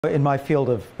In my field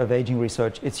of aging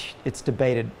research, it's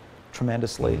debated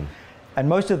tremendously. And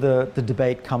most of the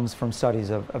debate comes from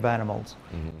studies of animals.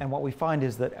 And what we find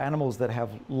is that animals that have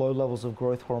low levels of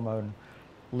growth hormone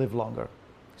live longer.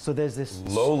 So there's this...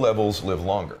 Low levels live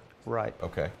longer. Right.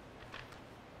 Okay.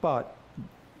 But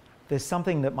there's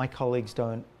something that my colleagues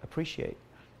don't appreciate,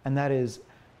 and that is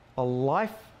a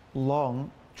lifelong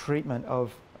treatment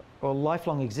of, or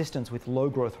lifelong existence with low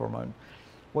growth hormone.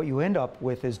 What you end up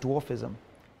with is dwarfism.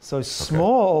 So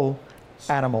small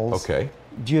animals,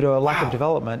 due to a lack of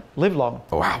development, live long.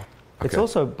 Oh, wow. Okay. It's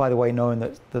also, by the way, known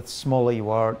that the smaller you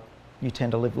are, you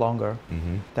tend to live longer.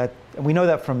 And we know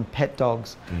that from pet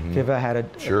dogs. If you've ever had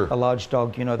a large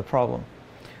dog, you know the problem.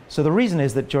 So the reason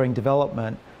is that during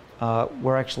development,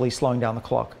 we're actually slowing down the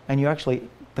clock. And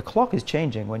the clock is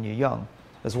changing when you're young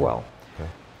as well.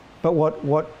 But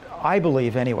what I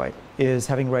believe anyway, is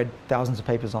having read thousands of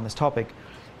papers on this topic,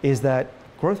 is that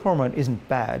growth hormone isn't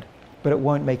bad, but it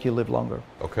won't make you live longer.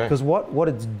 Because what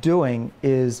it's doing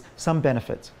is some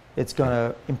benefits. It's going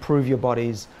to improve your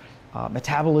body's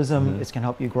metabolism, it's going to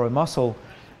help you grow muscle.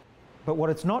 But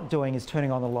what it's not doing is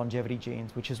turning on the longevity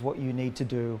genes, which is what you need to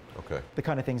do, the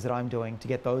kind of things that I'm doing to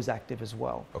get those active as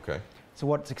well. So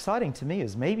what's exciting to me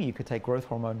is maybe you could take growth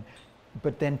hormone,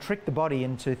 but then trick the body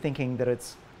into thinking that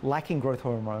it's lacking growth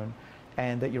hormone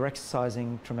and that you're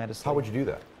exercising tremendously. How would you do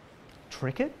that?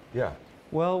 Trick it? Yeah.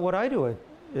 Well, what I do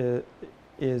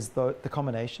is the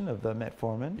combination of the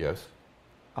metformin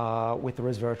with the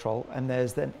resveratrol, and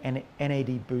there's an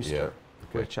NAD booster,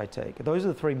 which I take. Those are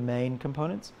the three main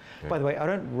components. By the way, I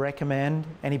don't recommend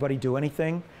anybody do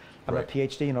anything. I'm a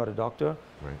PhD, not a doctor.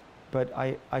 But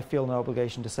I feel no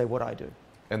obligation to say what I do.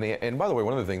 And by the way,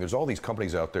 one other thing, there's all these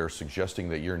companies out there suggesting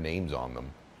that your name's on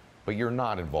them, but you're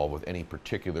not involved with any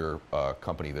particular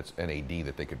company that's NAD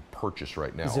that they could purchase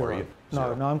right now, are you?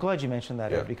 No, I'm glad you mentioned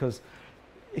that, Ed, because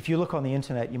if you look on the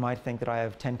internet, you might think that I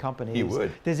have 10 companies. You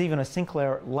would. There's even a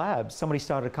Sinclair Labs. Somebody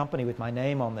started a company with my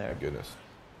name on there. My goodness.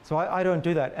 So I don't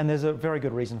do that, and there's a very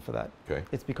good reason for that.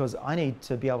 It's because I need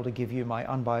to be able to give you my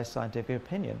unbiased scientific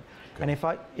opinion. And if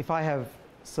I have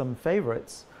some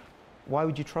favorites, why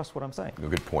would you trust what I'm saying?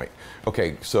 Good point.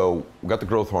 Okay, so we got the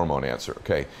growth hormone answer.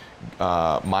 Okay,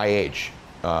 my age,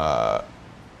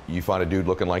 you find a dude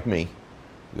looking like me.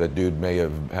 That dude may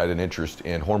have had an interest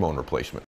in hormone replacement.